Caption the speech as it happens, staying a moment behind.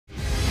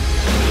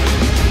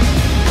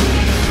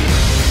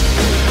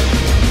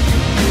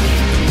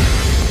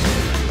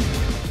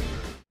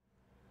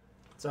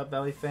up,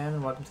 Belly fan,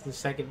 and welcome to the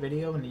second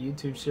video in the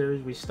YouTube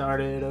series we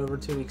started over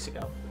 2 weeks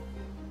ago.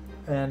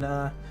 And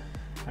I'm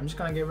just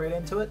gonna get right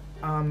into it.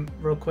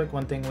 Real quick,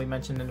 one thing we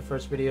mentioned in the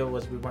first video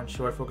was we weren't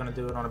sure if we're gonna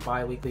do it on a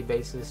bi-weekly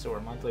basis or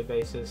a monthly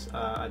basis.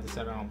 I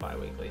decided on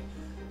bi-weekly,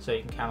 so you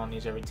can count on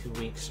these every 2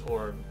 weeks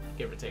or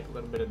give or take a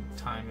little bit of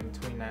time in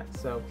between that.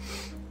 So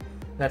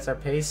that's our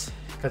pace,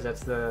 because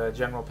that's the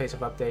general pace of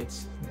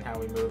updates and how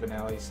we move in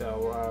Ellie.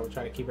 So we'll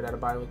try to keep it at a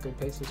bi-weekly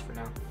basis for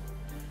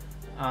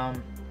now.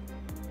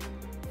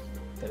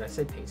 Did I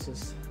say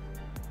paces?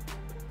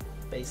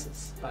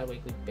 Basis.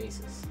 Bi-weekly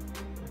basis.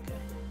 Okay.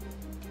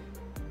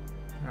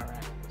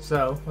 Alright.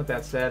 So, with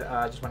that said,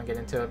 I just want to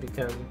get into it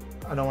because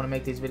I don't want to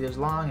make these videos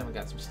long and we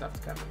got some stuff to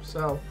cover.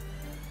 So,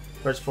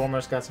 first and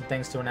foremost, got some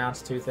things to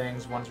announce. Two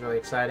things. One's really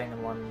exciting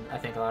and one I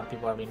think a lot of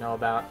people already know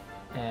about.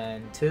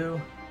 And two,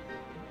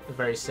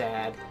 very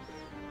sad,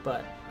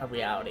 but a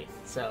reality.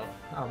 So,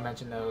 I'll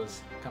mention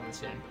those coming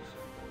soon,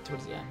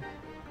 towards the end.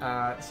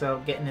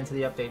 So getting into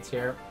the updates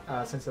here,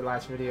 since the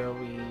last video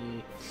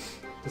we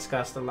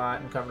discussed a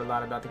lot and covered a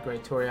lot about the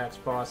Great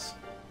Toriax boss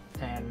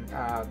and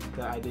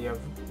the idea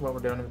of what we're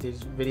doing with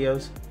these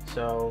videos.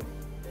 So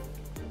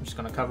I'm just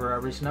going to cover our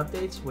recent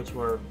updates, which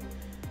were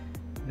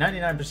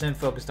 99%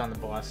 focused on the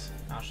boss.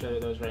 I'll show you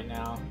those right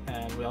now.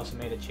 And we also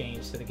made a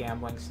change to the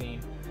gambling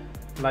scene.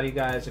 A lot of you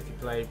guys, if you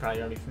play, you're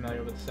probably already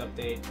familiar with this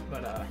update,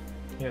 but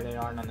here they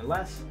are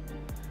nonetheless.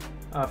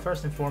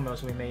 First and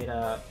foremost, we made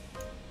a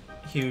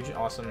huge,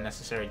 awesome,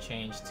 necessary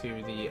change to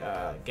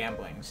the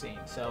gambling scene.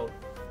 So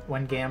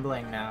when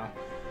gambling now,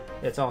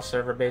 it's all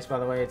server based, by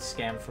the way, it's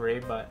scam free,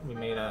 but we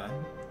made a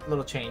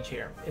little change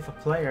here. If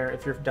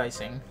you're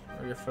dicing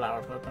or you're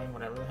flower poking,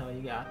 whatever the hell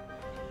you got,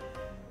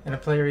 and a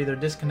player either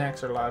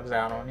disconnects or logs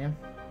out on you,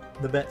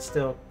 the bet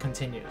still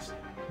continues.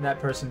 That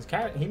person's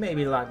character, he may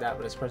be logged out,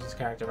 but this person's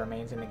character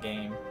remains in the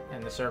game,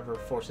 and the server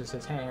forces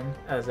his hand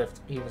as if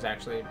he was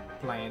actually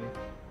playing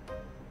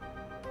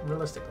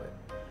realistically.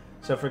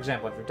 So for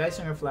example, if you're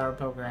dicing or flower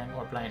pokering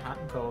or playing hot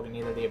and cold and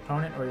either the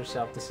opponent or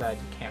yourself decide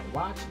you can't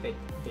watch, they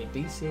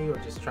DC or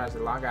just tries to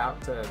log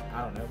out to,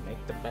 I don't know, make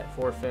the bet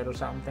forfeit or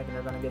something, thinking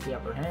they're going to get the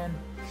upper hand,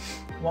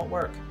 it won't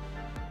work.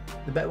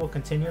 The bet will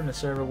continue and the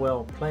server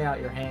will play out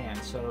your hand,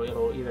 so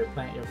it'll either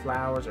plant your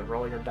flowers or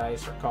roll your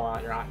dice or call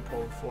out your hot and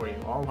cold for you,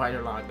 all while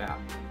you're logged out.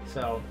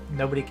 So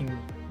nobody can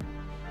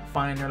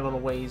find their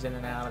little ways in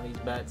and out of these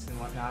bets and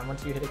whatnot.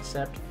 Once you hit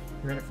accept,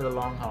 you're in it for the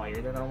long haul. You're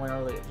either going to win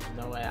or lose. There's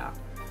no way out.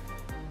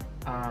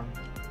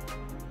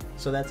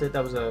 So that's it.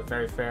 That was a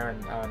very fair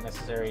and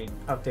necessary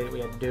update we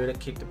had to do to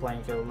keep the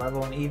playing field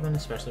level and even,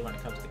 especially when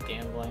it comes to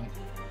gambling.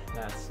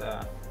 That's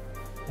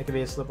it could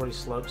be a slippery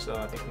slope, so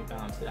I think we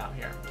balanced it out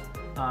here.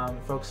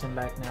 Focusing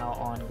back now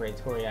on Great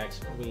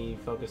Toriax, we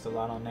focused a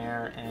lot on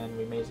there and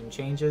we made some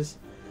changes.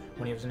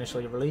 When he was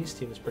initially released,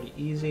 he was pretty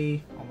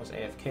easy, almost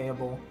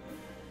AFK-able,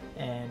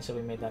 and so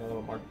we made that a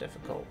little more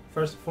difficult.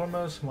 First and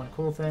foremost, one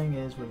cool thing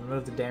is we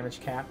removed the damage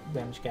cap.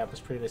 Damage cap was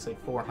previously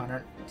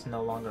 400. It's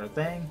no longer a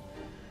thing.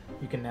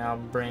 You can now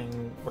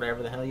bring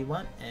whatever the hell you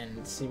want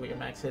and see what your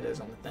max hit is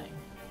on the thing.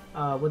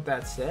 With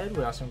that said,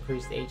 we also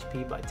increased the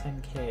HP by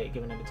 10k,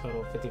 giving it a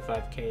total of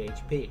 55k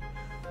HP.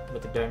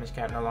 With the damage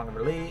cap no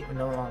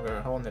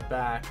longer holding it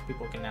back,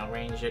 people can now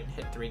range it and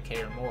hit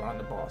 3k or more on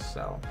the boss.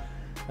 So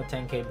a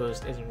 10k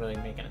boost isn't really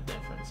making a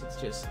difference. It's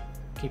just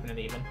keeping it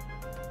even.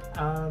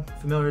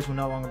 Familiars will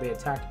no longer be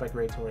attacked by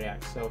Great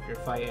Toriax, so if you're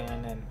fighting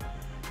and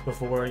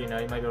before, you know,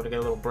 you might be able to get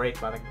a little break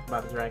by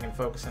the dragon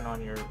focusing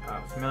on your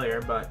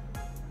familiar, but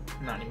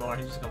not anymore.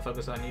 He's just going to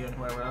focus on you and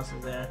whoever else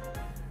is there.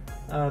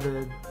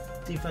 The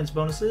defense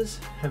bonuses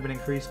have been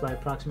increased by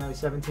approximately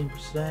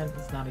 17%.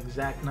 It's not an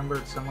exact number,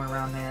 it's somewhere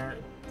around there.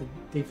 The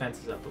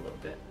defense is up a little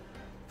bit.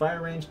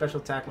 Fire range special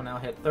attack will now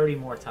hit 30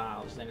 more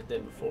tiles than it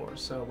did before,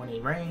 so when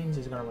he rains,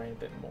 he's going to rain a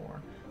bit more.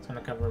 It's going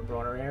to cover a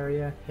broader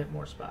area, hit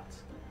more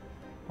spots.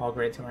 All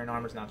Great Torian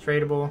armor is now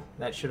tradable.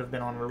 That should have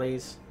been on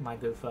release. My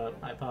goof up.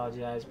 I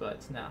apologize, but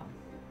it's now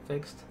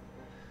fixed.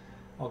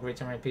 All Great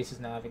Torian pieces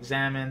now have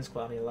examines,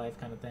 quality of life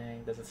kind of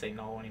thing. Doesn't say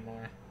null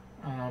anymore.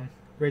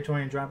 Great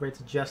Torian drop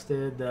rates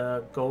adjusted.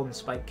 The gold and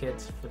spike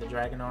kits for the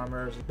dragon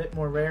armor is a bit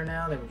more rare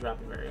now. They were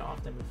dropping very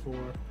often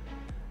before.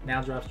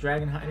 Now drops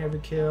dragon hide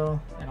every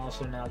kill, and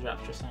also now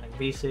drops Draconic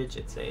Visage.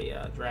 It's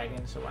a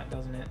dragon, so why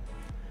doesn't it?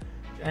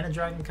 And a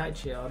dragon kite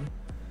shield.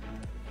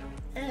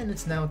 And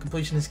it's now a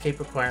completionist cape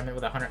requirement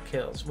with 100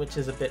 kills, which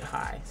is a bit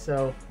high.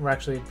 So we're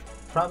actually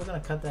probably going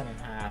to cut that in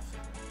half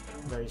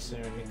very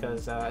soon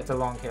because it's a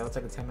long kill. It's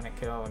like a 10-minute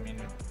kill. I mean,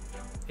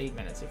 8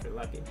 minutes if you're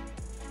lucky.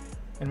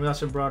 And we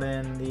also brought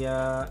in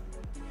the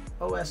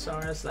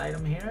OSRS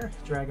item here.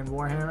 Dragon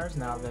Warhammer is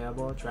now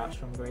available. It drops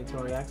from Great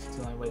Toriax. It's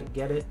the only way to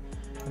get it.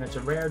 And it's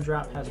a rare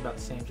drop. Has about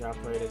the same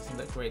drop rate as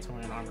the Great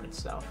Torian armor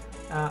itself.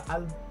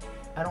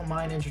 I don't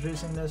mind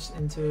introducing this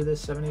into this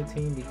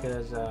 718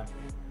 because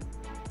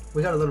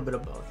we got a little bit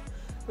of both.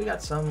 We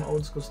got some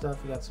old school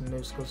stuff, we got some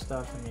new school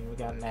stuff. I mean, we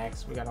got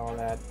Next, we got all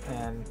that,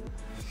 and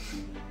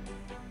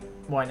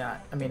why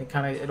not? I mean,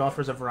 it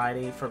offers a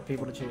variety for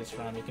people to choose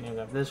from. You can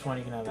either have this one,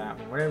 you can have that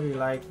one, whatever you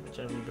like,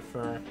 whichever you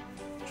prefer.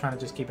 trying to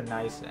just keep a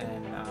nice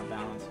and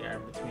balance here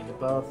between the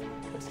both,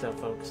 but still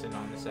focusing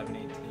on the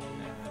 718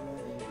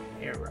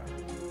 era.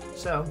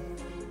 So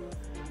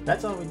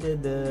that's all we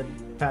did. The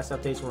past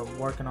updates we're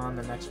working on,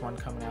 the next one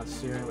coming out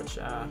soon, which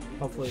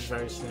hopefully is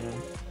very soon.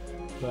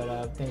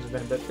 But things have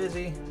been a bit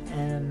busy,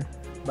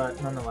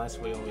 but nonetheless,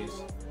 we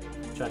always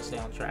try to stay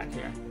on track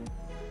here.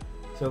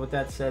 So with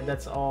that said,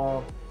 that's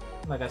all.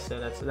 Like I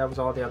said, that was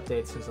all the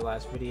updates since the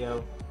last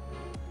video.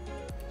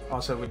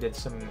 Also, we did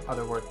some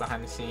other work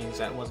behind the scenes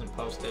that wasn't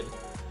posted.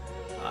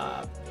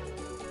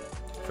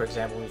 For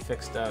example, we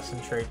fixed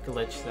some trade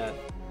glitch that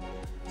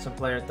some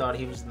player thought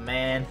he was the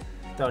man,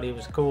 thought he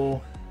was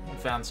cool, and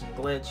found some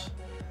glitch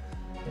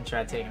and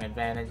tried taking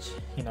advantage.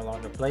 He no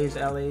longer plays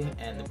Ellie,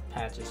 and the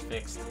patch is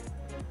fixed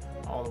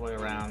all the way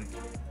around.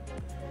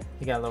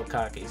 He got a little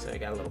cocky, so he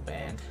got a little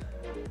banned.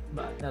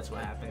 But that's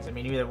what happens. I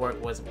mean, you either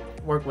work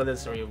with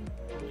us, or you're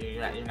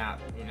not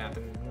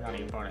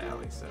even part of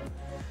Ellie. So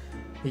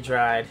he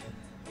tried,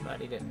 but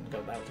he didn't go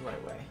about it the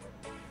right way.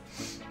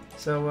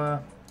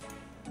 So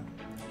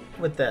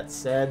with that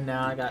said,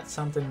 now I got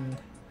something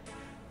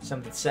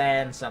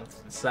sad and something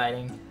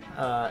exciting.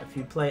 If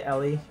you play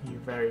Ellie, you're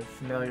very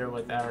familiar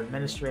with our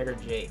administrator,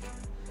 Jake.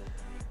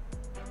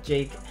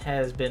 Jake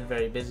has been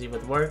very busy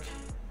with work,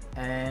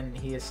 and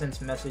he has since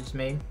messaged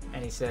me,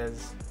 and he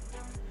says,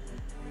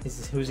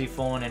 who's he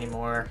fooling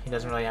anymore? He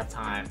doesn't really have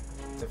time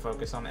to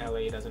focus on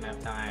Ellie. He doesn't have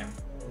time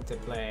to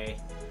play.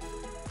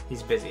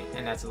 He's busy,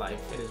 and that's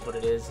life. It is what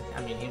it is.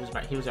 I mean,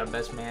 he was our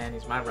best man.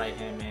 He's my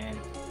right-hand man,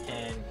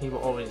 and he will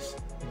always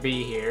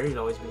be here. He'll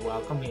always be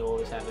welcome. He'll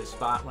always have his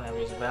spot whenever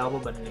he's available,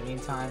 but in the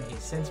meantime,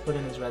 he's since put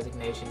in his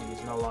resignation, and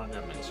he's no longer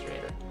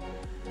administrator.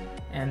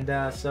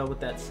 And so with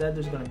that said,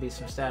 there's going to be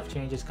some staff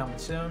changes coming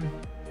soon.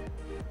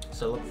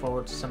 So look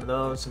forward to some of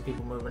those, some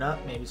people moving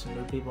up, maybe some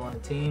new people on the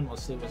team. We'll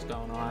see what's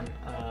going on.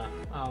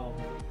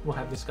 We'll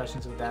have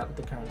discussions with that with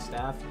the current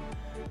staff,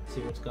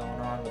 see what's going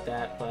on with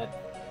that.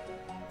 But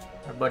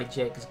our buddy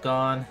Jake is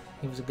gone.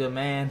 He was a good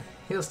man.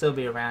 He'll still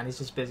be around. He's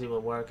just busy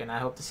with work, and I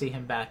hope to see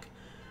him back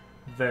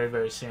very,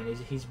 very soon.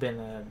 He's been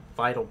a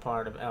vital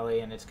part of Ellie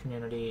and its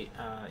community.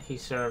 He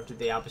served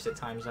the opposite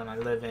time zone I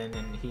live in,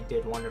 and he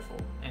did wonderful.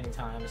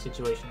 Anytime a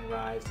situation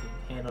arose,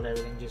 he handled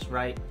everything just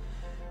right.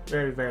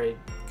 Very, very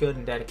good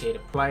and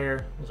dedicated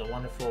player. Was a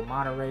wonderful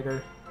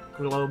moderator,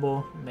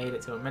 global, made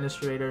it to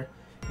administrator,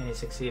 and he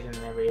succeeded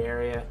in every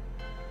area.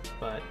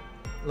 But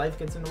life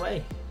gets in the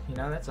way, you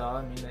know, that's all.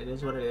 I mean, it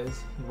is what it is.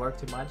 He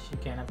worked too much, he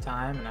can't have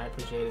time, and I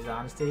appreciate his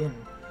honesty and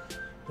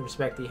the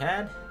respect he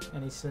had.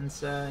 And he's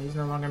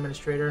no longer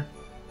administrator,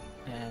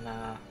 and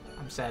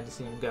I'm sad to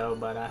see him go,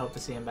 but I hope to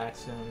see him back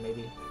soon.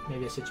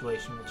 Maybe a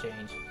situation will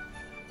change.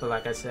 But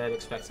like I said,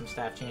 expect some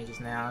staff changes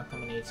now. I'm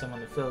gonna need someone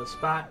to fill the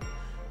spot.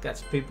 Got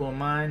some people in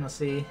mind. We'll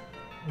see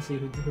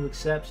who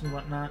accepts and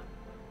whatnot.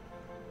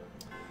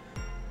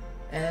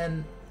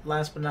 And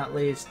last but not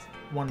least,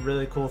 one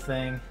really cool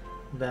thing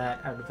that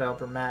our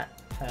developer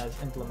Matt has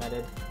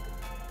implemented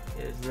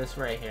is this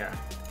right here,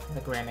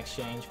 the Grand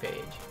Exchange page.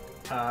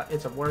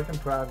 It's a work in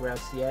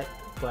progress yet,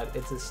 but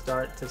it's a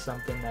start to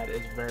something that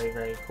is very,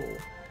 very cool.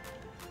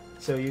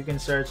 So you can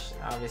search,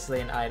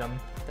 obviously, an item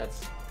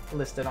that's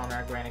listed on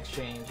our Grand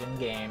Exchange in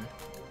game.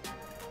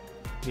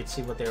 You can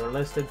see what they were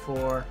listed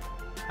for,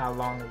 how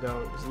long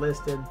ago it was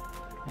listed,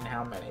 and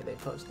how many they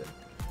posted.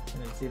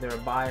 And it's either a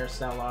buy or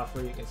sell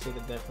offer. You can see the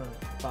different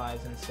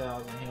buys and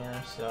sells in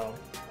here. So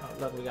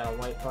look, we got a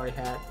white party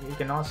hat. You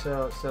can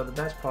also, so the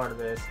best part of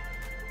this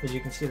is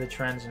you can see the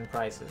trends and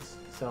prices.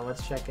 So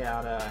let's check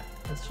out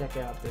this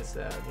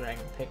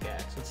dragon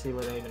pickaxe. Let's see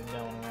what they've been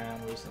going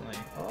around recently.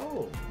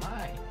 Oh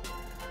my!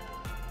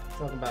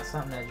 Talk about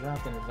something that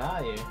dropped in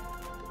value.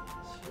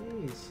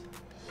 Jeez.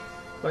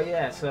 But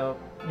yeah, so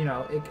you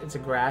know, it's a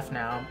graph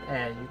now,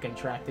 and you can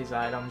track these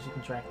items. You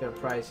can track their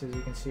prices.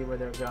 You can see where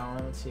they're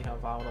going. Let's see how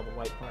volatile the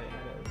white party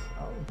hat is.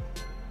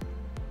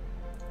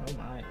 Oh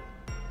my!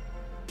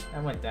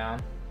 That went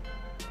down.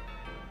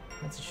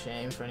 That's a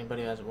shame for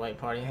anybody who has a white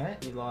party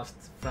hat. You lost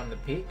from the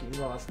peak.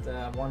 You lost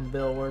 1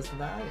 bill worth of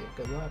value.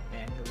 Good luck,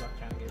 man. Good luck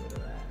trying to get rid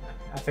of that.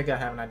 I think I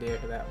have an idea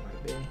who that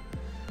might be.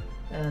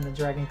 And the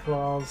dragon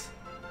claws.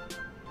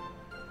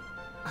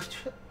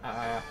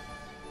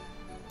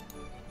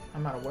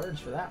 I'm out of words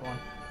for that one.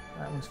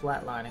 That one's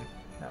flatlining.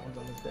 That one's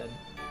almost dead.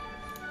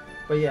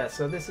 But yeah,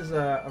 so this is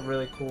a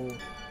really cool,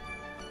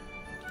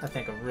 I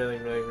think a really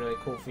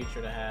cool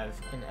feature to have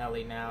in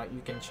Ellie now.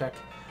 You can check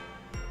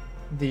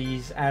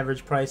these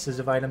average prices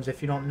of items.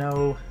 If you don't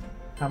know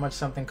how much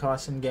something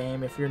costs in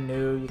game, if you're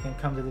new, you can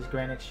come to this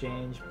Grand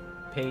Exchange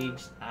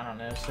page, I don't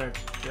know, search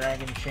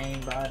dragon chain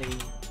body,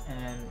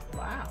 and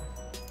wow,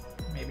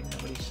 maybe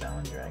nobody's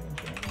selling dragon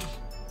chains.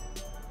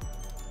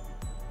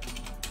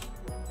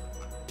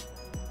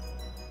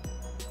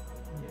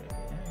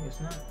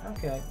 Not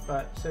okay,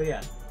 but so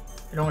yeah,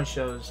 it only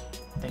shows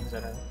things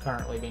that are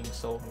currently being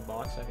sold and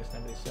bought, so I guess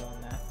nobody's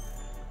selling that.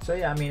 So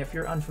yeah, I mean, if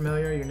you're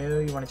unfamiliar, you're new,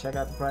 you want to check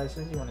out the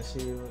prices, you want to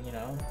see, you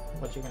know,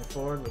 what you can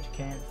afford, what you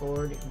can't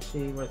afford, you can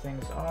see where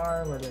things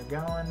are, where they're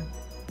going.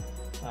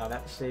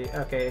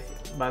 Okay.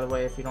 By the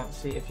way, if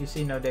you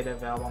see no data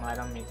available on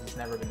item, it means it's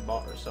never been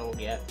bought or sold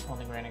yet on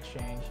the Grand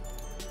Exchange.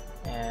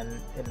 And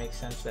it makes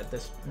sense that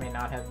this may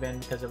not have been,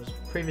 because it was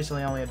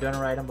previously only a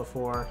donor item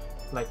before,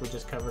 like we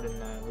just covered in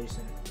the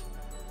recent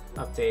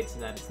updates,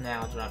 that it's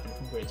now dropping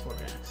from Great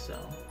Wargax. So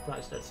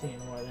probably start seeing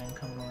more of them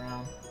coming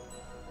around.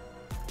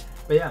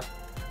 But yeah,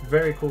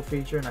 very cool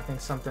feature, and I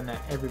think something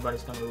that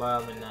everybody's going to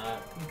love,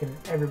 and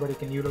everybody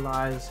can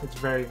utilize. It's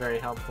very, very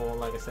helpful,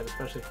 like I said,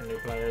 especially for new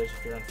players.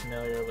 If you're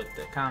unfamiliar with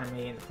the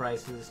economy and the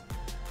prices,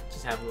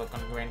 just have a look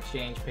on the Grand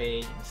Exchange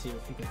page and see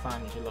if you can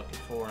find what you're looking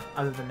for.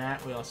 Other than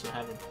that, we also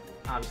have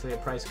obviously a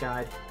price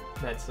guide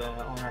that's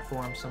on our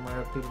forum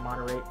somewhere. People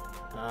moderate,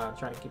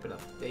 try to keep it up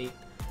to date.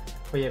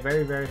 But yeah,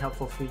 very, very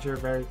helpful feature,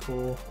 very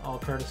cool, all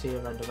courtesy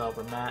of our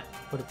developer Matt.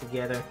 Put it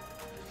together,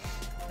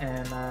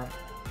 and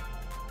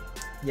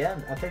yeah,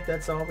 I think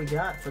that's all we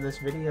got for this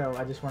video.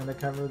 I just wanted to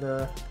cover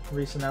the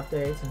recent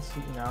updates and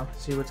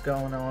see what's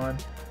going on.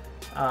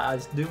 I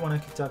do want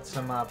to conduct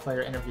some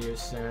player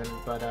interviews soon,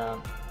 but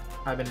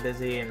I've been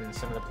busy, and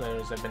some of the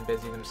players have been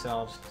busy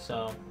themselves,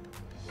 so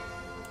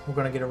we're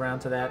going to get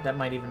around to that. That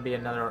might even be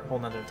whole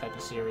nother type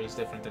of series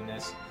different than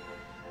this,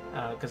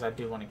 because I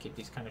do want to keep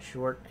these kind of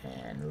short,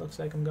 and it looks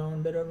like I'm going a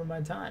bit over my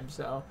time.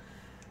 So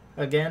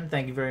again,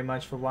 thank you very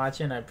much for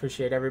watching. I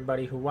appreciate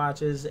everybody who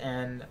watches,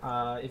 and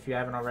if you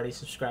haven't already,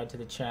 subscribe to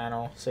the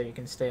channel so you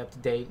can stay up to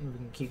date, and we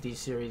can keep these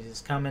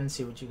series coming,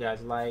 see what you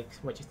guys like,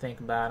 what you think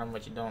about them,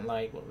 what you don't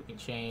like, what we can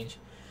change.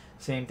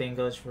 Same thing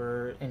goes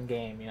for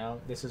in-game,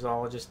 this is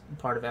all just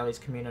part of Ellie's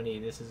community.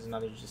 This is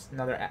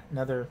another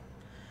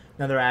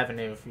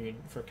avenue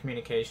for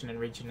communication and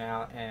reaching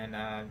out, and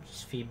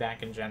just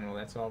feedback in general.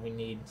 That's all we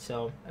need.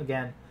 So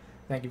again,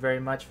 thank you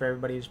very much for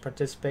everybody who's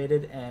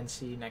participated, and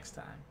see you next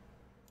time.